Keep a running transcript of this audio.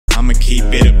I'ma keep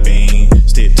it a bean.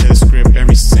 Stick to the script,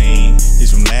 every scene.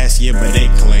 These from last year, but they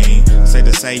clean. Say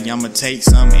to say, I'ma take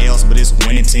something else, but it's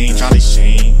winning team. Charlie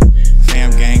Sheen,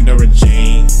 fam gang, the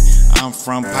regime. I'm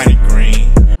from Potty Green.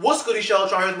 What's good,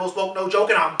 Shellitronnn here with the most spoke, no joke,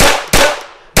 and I'm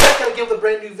back again with a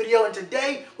brand new video. And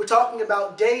today we're talking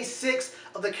about day 6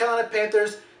 of the Carolina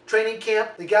Panthers training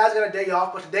camp. The guys got a day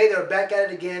off, but today they're back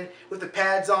at it again with the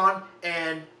pads on,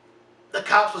 and the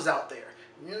cops was out there.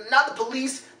 Not the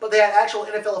police, but they had actual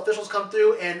NFL officials come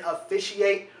through and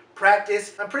officiate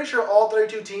practice. I'm pretty sure all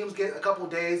 32 teams get a couple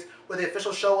days where the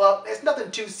officials show up. It's nothing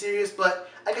too serious,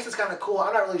 but I guess it's kind of cool.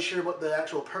 I'm not really sure what the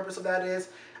actual purpose of that is.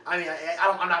 I mean,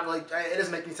 I'm not really, it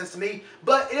doesn't make any sense to me,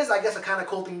 but it is, I guess, a kind of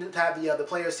cool thing to have the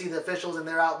players see the officials and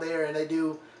they're out there and they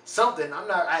do something.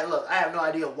 Look, I have no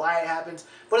idea why it happens,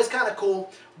 but it's kind of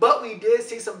cool. But we did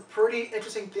see some pretty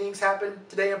interesting things happen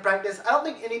today in practice. I don't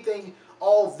think anything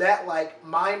all that like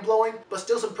mind-blowing, but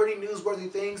still some pretty newsworthy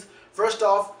things. First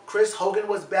off, Chris Hogan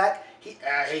was back. He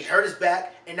hurt his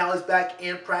back, and now he's back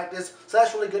in practice. So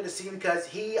that's really good to see because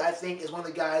he, I think, is one of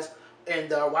the guys in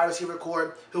the wide receiver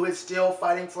corps who is still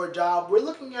fighting for a job. We're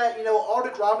looking at,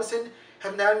 Alden Robinson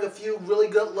having a few really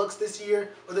good looks this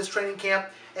year or this training camp,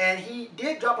 and he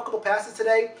did drop a couple passes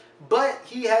today, but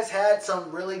he has had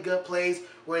some really good plays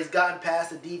where he's gotten past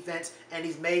the defense and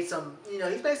he's made some,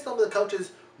 he's made some of the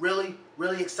coaches really,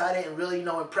 really excited and really,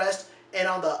 impressed. And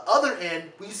on the other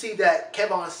end, we see that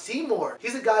Kevon Seymour,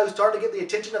 he's a guy who's starting to get the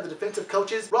attention of the defensive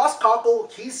coaches. Ross Cockle,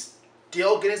 he's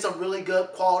still getting some really good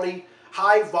quality,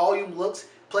 high volume looks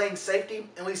playing safety,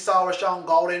 and we saw Rashawn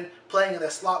Golden playing in the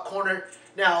slot corner.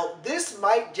 Now, this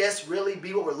might just really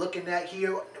be what we're looking at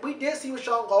here. We did see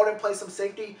Rashawn Golden play some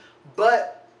safety,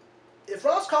 but if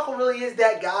Ross Cockle really is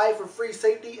that guy for free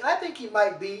safety, and I think he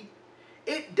might be,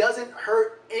 it doesn't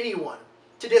hurt anyone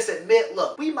to just admit,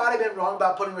 look, we might have been wrong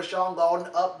about putting Rashawn Golden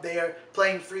up there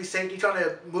playing free safety, trying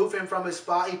to move him from his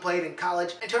spot he played in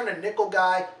college and turn a nickel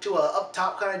guy to a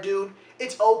up-top kind of dude.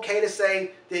 It's okay to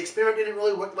say the experiment didn't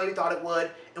really work the way we thought it would,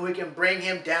 and we can bring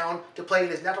him down to play in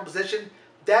his natural position.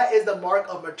 That is the mark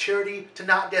of maturity, to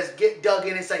not just get dug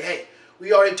in and say, hey,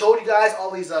 we already told you guys all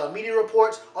these media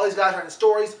reports, all these guys writing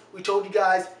stories. We told you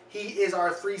guys he is our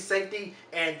free safety,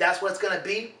 and that's what it's going to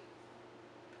be.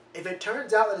 If it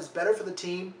turns out that it's better for the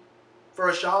team for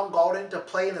Rashawn Golden to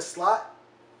play in the slot,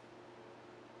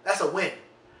 that's a win.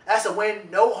 That's a win.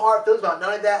 No hard feelings about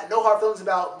none of that. No hard feelings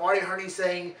about Marty Hurney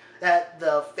saying that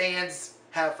the fans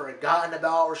have forgotten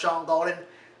about Rashawn Golden.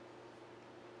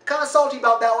 Kind of salty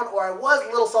about that one, or I was a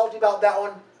little salty about that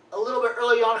one a little bit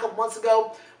early on a couple months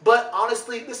ago. But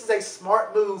honestly, this is a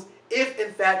smart move if,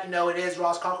 in fact, it is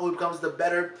Ross Cockle who becomes the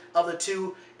better of the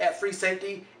two at free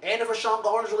safety. And if Rashawn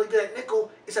Golden's really good at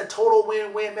nickel, it's a total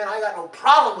win-win, man. I got no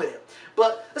problem with it.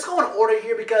 But let's go in order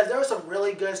here because there are some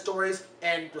really good stories.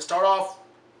 And to start off,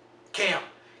 Cam.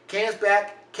 Cam's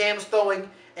back. Cam's throwing.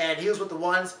 And he was with the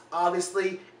ones,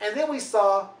 obviously. And then we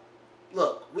saw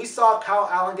Kyle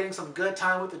Allen getting some good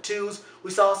time with the twos. We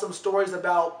saw some stories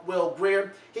about Will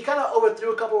Grier. He kind of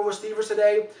overthrew a couple of receivers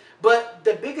today. But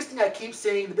the biggest thing I keep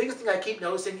seeing, the biggest thing I keep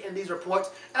noticing in these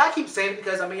reports, and I keep saying it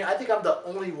because, I think I'm the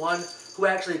only one who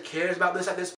actually cares about this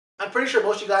at this point. I'm pretty sure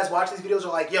most of you guys watching these videos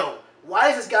are like, yo, why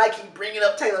does this guy keep bringing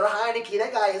up Taylor Heinicke?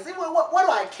 That guy is, what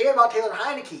do I care about Taylor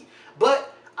Heinicke?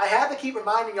 But I have to keep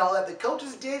reminding y'all that the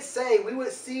coaches did say we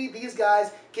would see these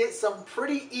guys get some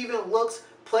pretty even looks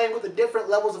playing with the different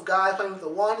levels of guys, playing with the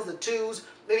ones, the twos,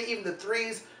 maybe even the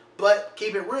threes. But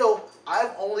keep it real,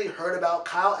 I've only heard about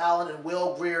Kyle Allen and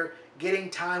Will Grier getting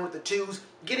time with the twos,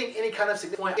 getting any kind of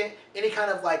significant, any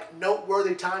kind of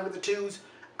noteworthy time with the twos.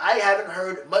 I haven't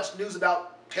heard much news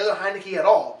about Taylor Heinicke at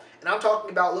all. And I'm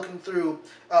talking about looking through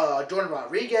Jordan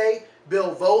Rodriguez,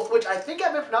 Bill Voth, which I think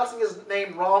I've been pronouncing his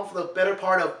name wrong for the better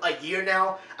part of a year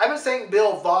now. I've been saying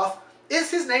Bill Voth. Is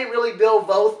his name really Bill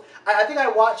Voth? I think I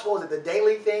watched, what was it, the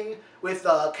Daily thing with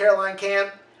Carolina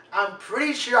Cam. I'm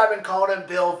pretty sure I've been calling him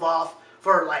Bill Voth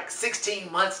for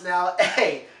 16 months now.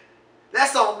 Hey,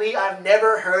 that's on me. I've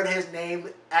never heard his name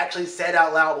actually said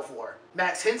out loud before.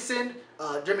 Max Henson,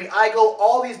 Jimmy Igo,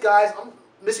 all these guys, I'm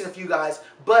missing a few guys,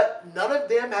 but none of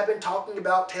them have been talking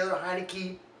about Taylor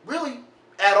Heinicke really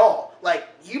at all.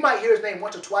 You might hear his name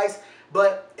once or twice,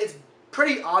 but it's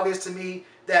pretty obvious to me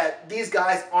that these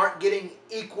guys aren't getting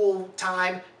equal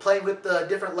time playing with the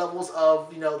different levels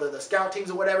of, the scout teams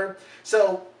or whatever.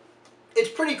 So it's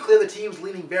pretty clear the team's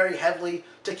leaning very heavily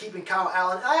to keeping Kyle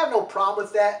Allen. I have no problem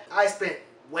with that. I spent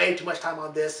way too much time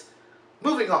on this.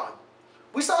 Moving on.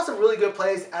 We saw some really good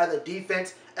plays out of the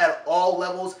defense at all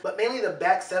levels, but mainly the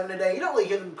back seven today. You don't really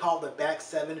hear them called the back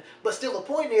seven, but still the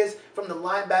point is, from the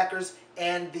linebackers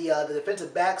and the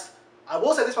defensive backs, I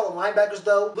will say this about the linebackers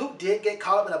though. Luke did get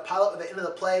caught up in a pileup at the end of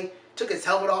the play, took his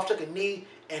helmet off, took a knee,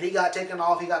 and he got taken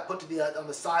off. He got put to the on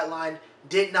the sideline,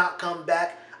 did not come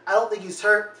back. I don't think he's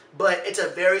hurt, but it's a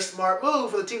very smart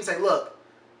move for the team to say, look,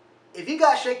 if you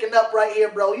got shaken up right here,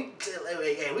 bro,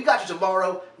 hey, we got you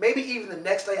tomorrow, maybe even the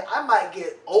next day. I might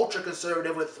get ultra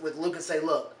conservative with Luke and say,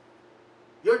 look,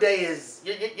 your day is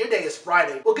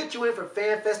Friday. We'll get you in for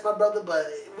Fan Fest, my brother, but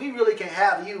we really can't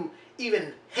have you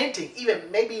even hinting, even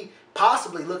maybe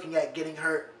possibly looking at getting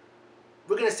hurt.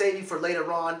 We're going to save you for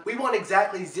later on. We want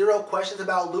exactly 0 questions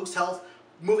about Luke's health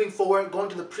moving forward, going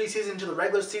to the preseason, to the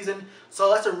regular season.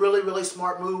 So that's a really, really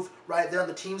smart move right there on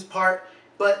the team's part.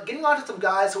 But getting on to some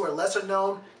guys who are lesser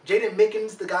known, Jaden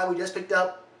Mickens, the guy we just picked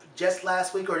up just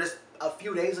last week or just a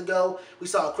few days ago. We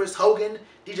saw Chris Hogan,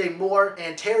 DJ Moore,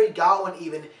 and Terry Godwin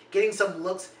even getting some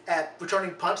looks at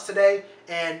returning punts today.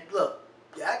 And look,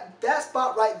 that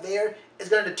spot right there is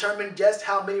going to determine just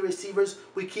how many receivers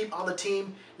we keep on the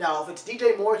team. Now, if it's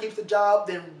DJ Moore keeps the job,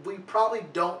 then we probably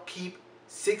don't keep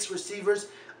 6 receivers.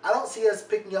 I don't see us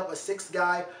picking up a 6th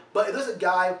guy, but if there's a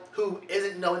guy who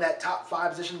isn't knowing that top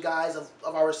 5 position guys of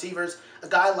our receivers, a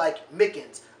guy like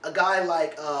Mickens, a guy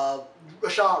like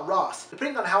Rashad Ross,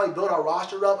 depending on how we build our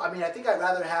roster up, I mean, I think I'd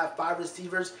rather have 5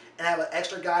 receivers and have an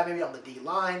extra guy maybe on the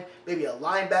D-line, maybe a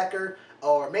linebacker,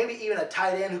 or maybe even a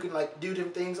tight end who can like do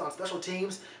different things on special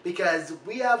teams, because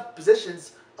we have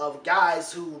positions of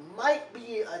guys who might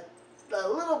be a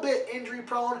little bit injury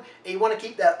prone, and you want to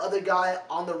keep that other guy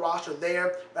on the roster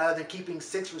there rather than keeping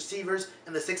 6 receivers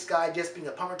and the 6th guy just being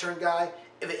a punt return guy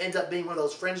if it ends up being one of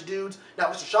those fringe dudes. Now,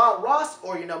 if it's Rashad Ross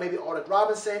or, you know, maybe Alden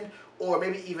Robinson or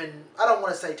maybe even, I don't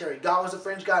want to say Terry Godwin's a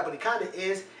fringe guy, but he kind of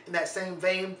is in that same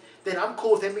vein, then I'm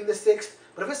cool with him being the 6th.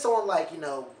 But if it's someone like, you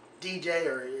know, DJ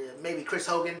or maybe Chris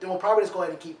Hogan, then we'll probably just go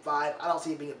ahead and keep 5. I don't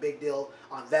see it being a big deal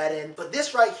on that end. But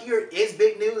this right here is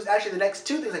big news. Actually, the next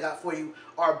 2 things I got for you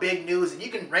are big news, and you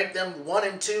can rank them 1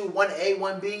 and 2, 1A,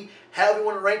 1B, however you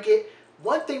want to rank it.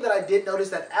 One thing that I did notice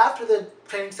that after the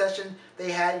training session,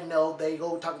 they had, you know, they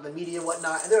go talk to the media and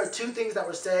whatnot, and there are 2 things that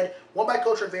were said, one by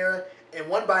Coach Rivera and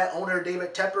one by owner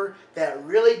David Tepper, that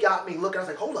really got me looking. I was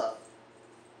like, hold up.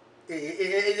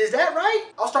 Is that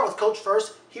right? I'll start with Coach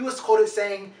first. He was quoted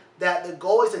saying that the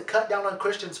goal is to cut down on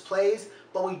Christian's plays,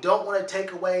 but we don't want to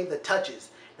take away the touches.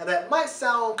 Now that might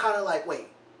sound kind of like, wait,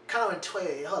 hold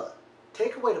up.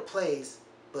 Take away the plays,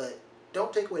 but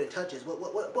don't take away the touches.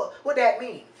 What that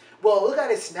mean? Well, look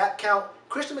at his snap count.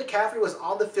 Christian McCaffrey was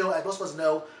on the field, as most of us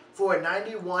know, for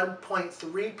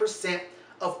 91.3%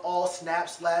 of all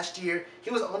snaps last year.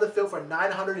 He was on the field for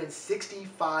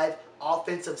 965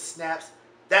 offensive snaps.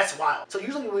 That's wild. So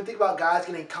usually when we think about guys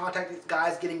getting contact,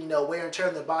 guys getting, you know, wear and tear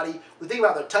on their body, we think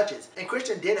about their touches. And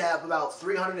Christian did have about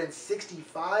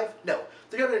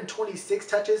 326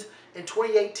 touches in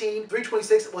 2018.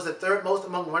 326 was the 3rd most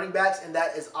among running backs, and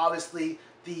that is obviously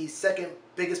the 2nd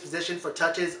biggest position for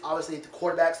touches. Obviously, the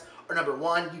quarterbacks are number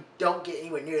 1. You don't get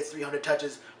anywhere near 300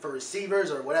 touches for receivers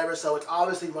or whatever, so it's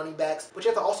obviously running backs. But you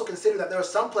have to also consider that there were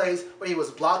some plays where he was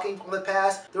blocking on the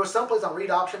pass. There were some plays on read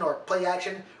option or play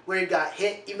action where he got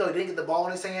hit even though he didn't get the ball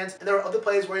in his hands. And there were other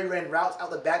plays where he ran routes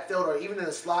out the backfield or even in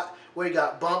the slot where he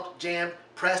got bumped, jammed,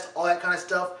 pressed, all that kind of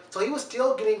stuff. So he was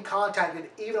still getting contacted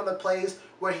even on the plays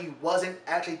where he wasn't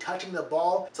actually touching the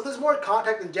ball. So there's more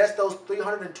contact than just those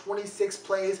 326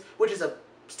 plays, which is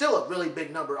still a really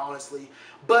big number, honestly.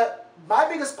 But my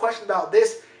biggest question about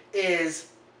this is,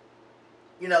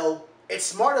 you know, it's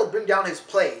smart to bring down his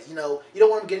plays. You know, you don't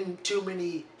want him getting too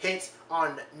many hits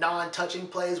on non-touching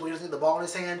plays where he doesn't get the ball in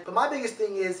his hand. But my biggest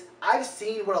thing is, I've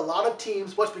seen what a lot of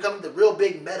teams, what's becoming the real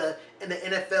big meta in the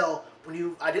NFL, when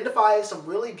you identify some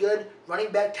really good running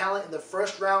back talent in the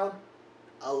 1st round,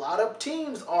 a lot of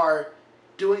teams are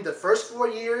doing the first 4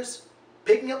 years,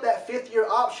 picking up that 5th year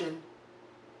option,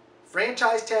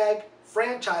 franchise tag,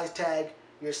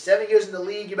 you're 7 years in the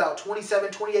league, you're about 27,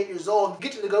 28 years old, you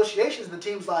get to negotiations and the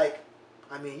team's like,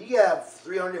 I mean, you have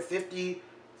 350,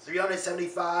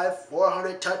 375,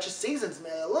 400 touches seasons,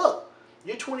 man. Look,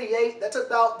 you're 28, that's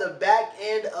about the back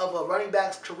end of a running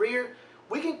back's career.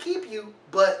 We can keep you,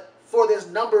 but for this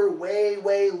number way,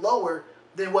 way lower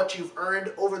than what you've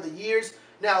earned over the years.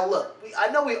 Now, look, I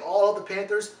know we all love the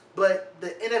Panthers, but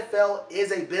the NFL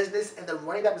is a business, and the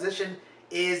running back position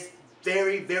is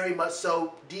very, very much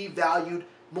so devalued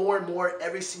more and more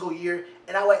every single year.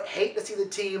 And I would hate to see the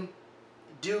team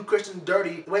do Christian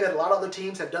dirty the way that a lot of other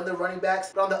teams have done their running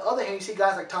backs. But on the other hand, you see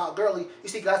guys like Todd Gurley, you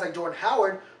see guys like Jordan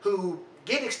Howard who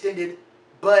get extended,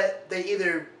 but they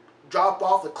either drop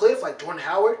off the cliff like Jordan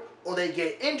Howard, or they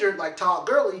get injured like Todd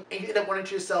Gurley, and you end up running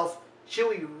to yourself, Should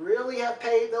we really have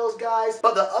paid those guys?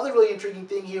 But the other really intriguing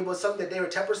thing here was something that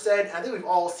David Tepper said, and I think we've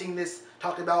all seen this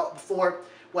talked about before,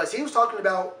 was he was talking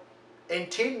about in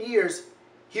 10 years,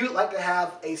 he would like to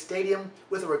have a stadium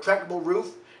with a retractable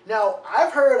roof. Now,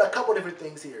 I've heard a couple different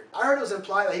things here. I heard it was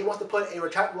implied that he wants to put a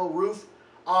retractable roof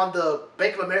on the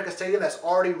Bank of America Stadium that's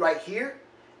already right here.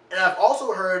 And I've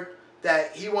also heard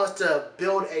that he wants to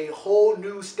build a whole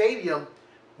new stadium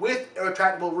with a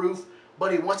retractable roof,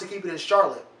 but he wants to keep it in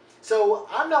Charlotte. So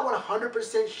I'm not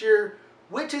 100% sure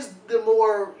which is the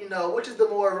more, which is the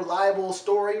more reliable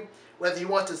story, whether he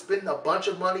wants to spend a bunch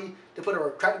of money to put a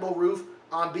retractable roof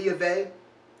on B of A,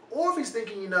 or if he's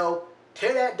thinking,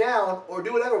 tear that down or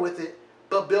do whatever with it,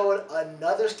 but build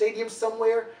another stadium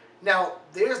somewhere. Now,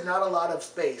 there's not a lot of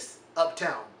space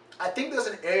uptown. I think there's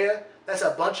an area that's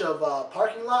a bunch of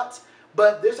parking lots,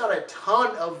 but there's not a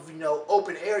ton of,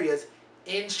 open areas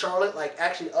in Charlotte, like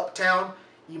actually uptown.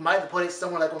 You might have to put it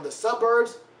somewhere like on the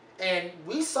suburbs. And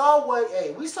we saw what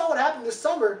happened this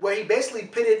summer, where he basically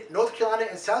pitted North Carolina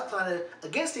and South Carolina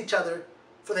against each other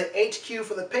for the HQ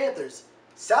for the Panthers.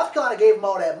 South Carolina gave them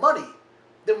all that money.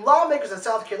 The lawmakers in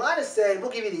South Carolina said,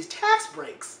 we'll give you these tax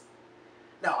breaks.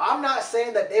 Now, I'm not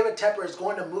saying that David Tepper is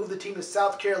going to move the team to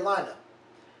South Carolina,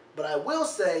 but I will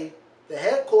say the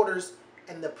headquarters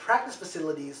and the practice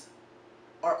facilities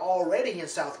are already in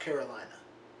South Carolina.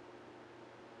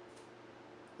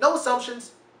 No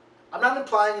assumptions. I'm not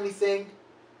implying anything,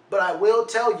 but I will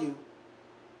tell you,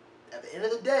 at the end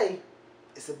of the day,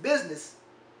 it's a business,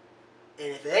 and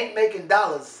if it ain't making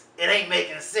dollars, it ain't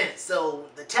making sense. So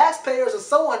the taxpayers or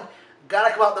someone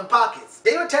gotta come out them pockets.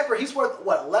 David Tepper, he's worth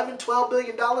what, $11-12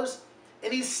 billion,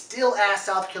 and he's still asked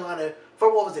South Carolina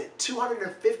for what was it,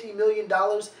 $250 million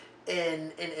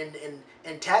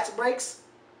in tax breaks.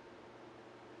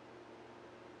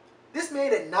 This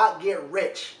man did not get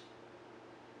rich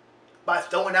by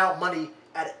throwing out money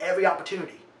at every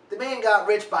opportunity. The man got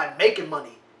rich by making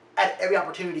money at every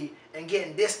opportunity and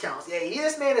getting discounts. Yeah,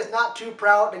 this man is not too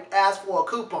proud to ask for a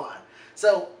coupon.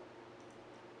 So,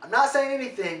 I'm not saying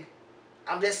anything.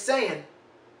 I'm just saying,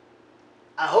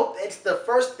 I hope it's the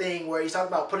first thing where he's talking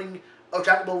about putting a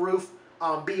retractable roof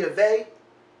on B of A,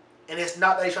 and it's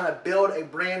not that he's trying to build a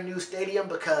brand new stadium,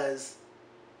 because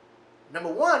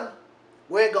number one,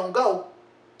 where it gonna go?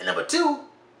 And number two,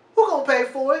 who gonna pay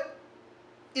for it?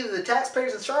 Either the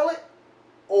taxpayers in Charlotte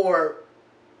or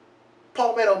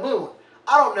Palmetto Moon.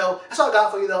 I don't know. That's all I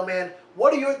got for you though, man.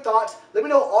 What are your thoughts? Let me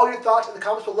know all your thoughts in the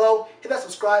comments below. Hit that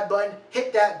subscribe button.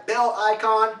 Hit that bell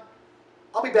icon.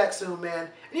 I'll be back soon, man.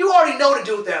 And you already know to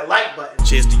do with that like button.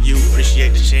 Cheers to you, appreciate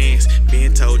the chance.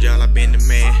 Being told y'all I been the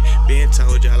man. Being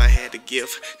told y'all I had the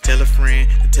gift. Tell a friend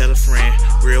to tell a friend.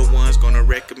 Real ones gonna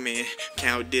recommend.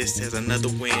 Count this as another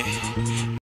win.